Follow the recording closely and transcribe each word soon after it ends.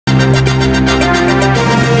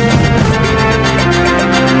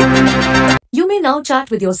may now chat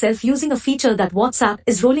with yourself using a feature that WhatsApp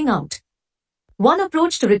is rolling out. One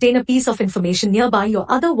approach to retain a piece of information nearby your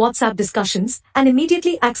other WhatsApp discussions and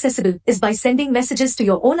immediately accessible is by sending messages to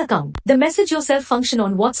your own account. The Message Yourself function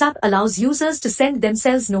on WhatsApp allows users to send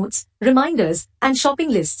themselves notes, reminders, and shopping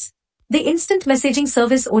lists. The instant messaging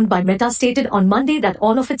service owned by Meta stated on Monday that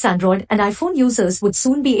all of its Android and iPhone users would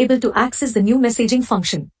soon be able to access the new messaging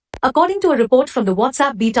function. According to a report from the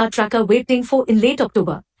WhatsApp beta tracker Waitinfo in late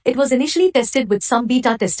October, it was initially tested with some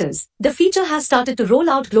beta testers. The feature has started to roll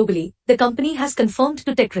out globally, the company has confirmed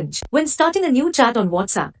to TechCrunch. When starting a new chat on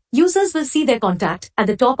WhatsApp, users will see their contact at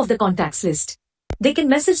the top of the contacts list. They can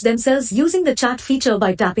message themselves using the chat feature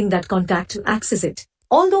by tapping that contact to access it.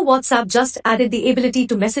 Although WhatsApp just added the ability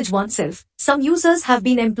to message oneself, some users have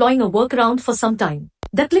been employing a workaround for some time.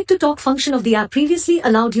 The click-to-talk function of the app previously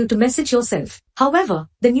allowed you to message yourself. However,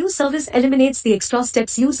 the new service eliminates the extra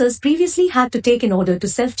steps users previously had to take in order to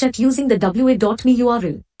self-chat using the wa.me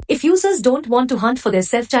URL. If users don't want to hunt for their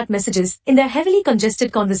self-chat messages in their heavily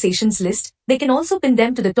congested conversations list, they can also pin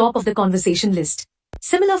them to the top of the conversation list.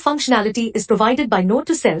 Similar functionality is provided by Note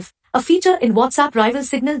to Self, a feature in WhatsApp rival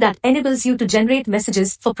Signal that enables you to generate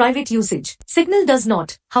messages for private usage. Signal does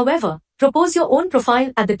not, however, propose your own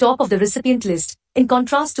profile at the top of the recipient list, in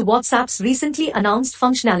contrast to WhatsApp's recently announced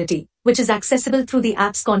functionality, which is accessible through the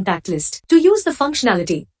app's contact list. To use the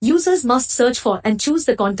functionality, users must search for and choose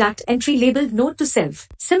the contact entry labeled Note to Self.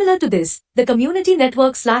 Similar to this, the community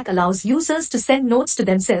network Slack allows users to send notes to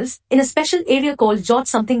themselves in a special area called Jot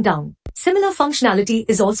Something Down. Similar functionality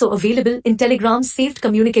is also available in Telegram's Saved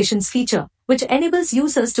Communications feature, which enables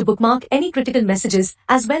users to bookmark any critical messages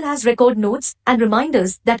as well as record notes and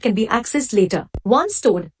reminders that can be accessed later. Once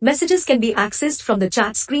stored, messages can be accessed from the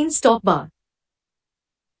chat screen's top bar.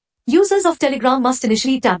 Users of Telegram must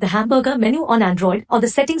initially tap the hamburger menu on Android or the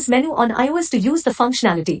settings menu on iOS to use the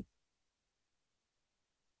functionality.